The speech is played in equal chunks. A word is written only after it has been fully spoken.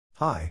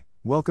Hi,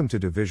 welcome to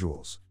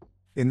Visuals.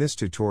 In this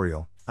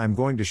tutorial, I'm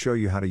going to show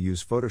you how to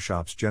use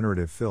Photoshop's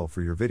Generative Fill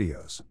for your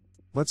videos.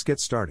 Let's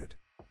get started.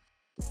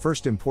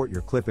 First, import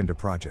your clip into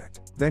Project,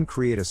 then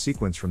create a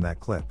sequence from that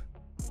clip.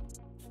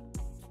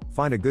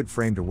 Find a good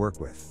frame to work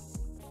with.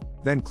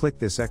 Then click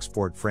this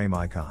export frame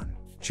icon.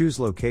 Choose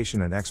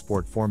location and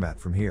export format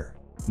from here.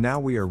 Now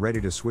we are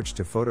ready to switch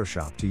to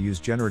Photoshop to use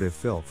Generative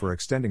Fill for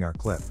extending our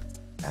clip.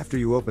 After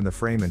you open the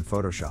frame in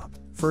Photoshop,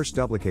 first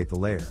duplicate the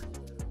layer.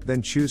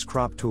 Then choose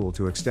Crop tool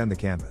to extend the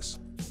canvas.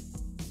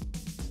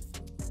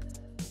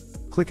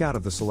 Click out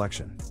of the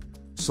selection.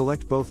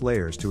 Select both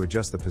layers to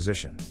adjust the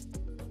position.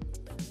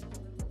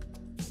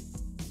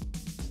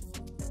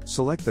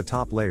 Select the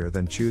top layer,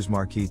 then choose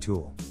Marquee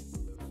tool.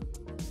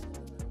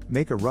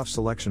 Make a rough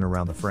selection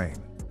around the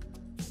frame.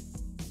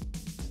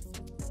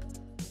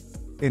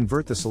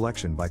 Invert the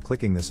selection by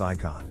clicking this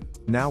icon.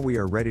 Now we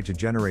are ready to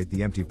generate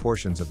the empty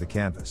portions of the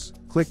canvas.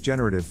 Click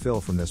Generative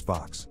Fill from this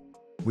box.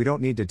 We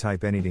don't need to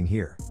type anything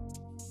here.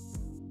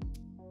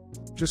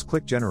 Just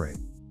click Generate.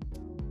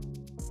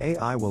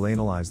 AI will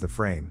analyze the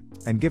frame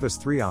and give us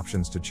 3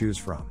 options to choose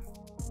from.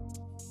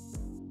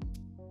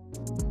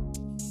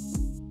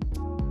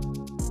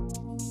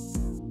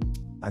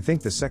 I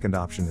think the second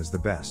option is the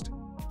best.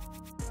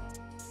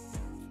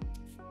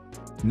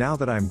 Now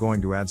that I'm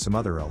going to add some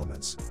other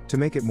elements to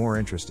make it more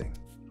interesting.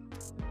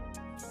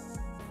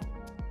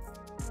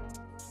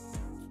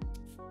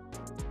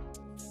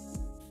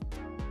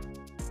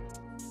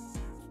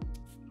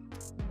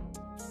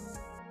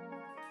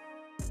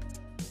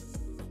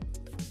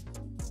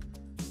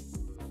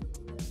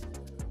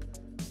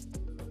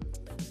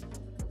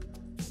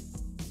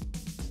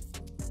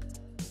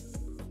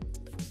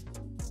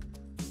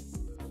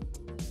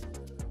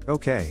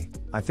 Okay,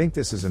 I think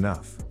this is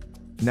enough.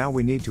 Now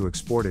we need to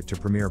export it to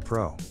Premiere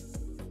Pro.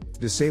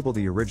 Disable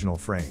the original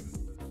frame,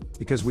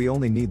 because we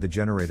only need the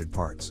generated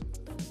parts.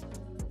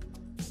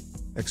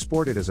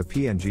 Export it as a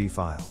PNG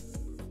file.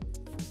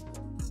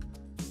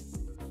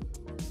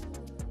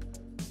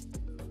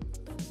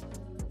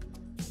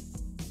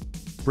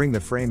 Bring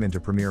the frame into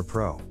Premiere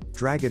Pro,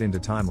 drag it into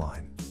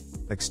Timeline.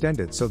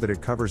 Extend it so that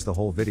it covers the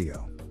whole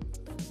video.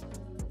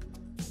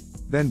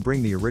 Then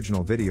bring the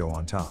original video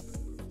on top.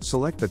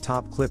 Select the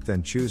top clip,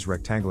 then choose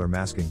Rectangular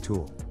Masking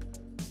tool.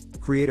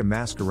 Create a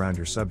mask around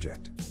your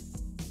subject.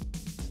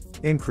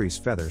 Increase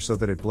feather so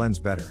that it blends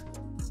better.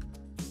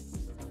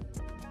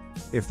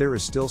 If there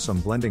is still some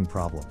blending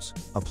problems,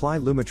 apply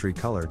Lumetri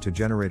color to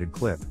generated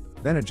clip,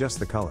 then adjust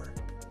the color.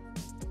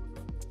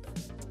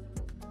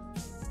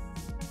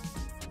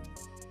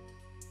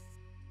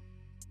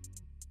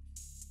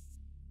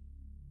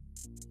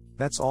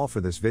 That's all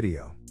for this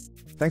video.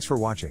 Thanks for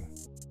watching.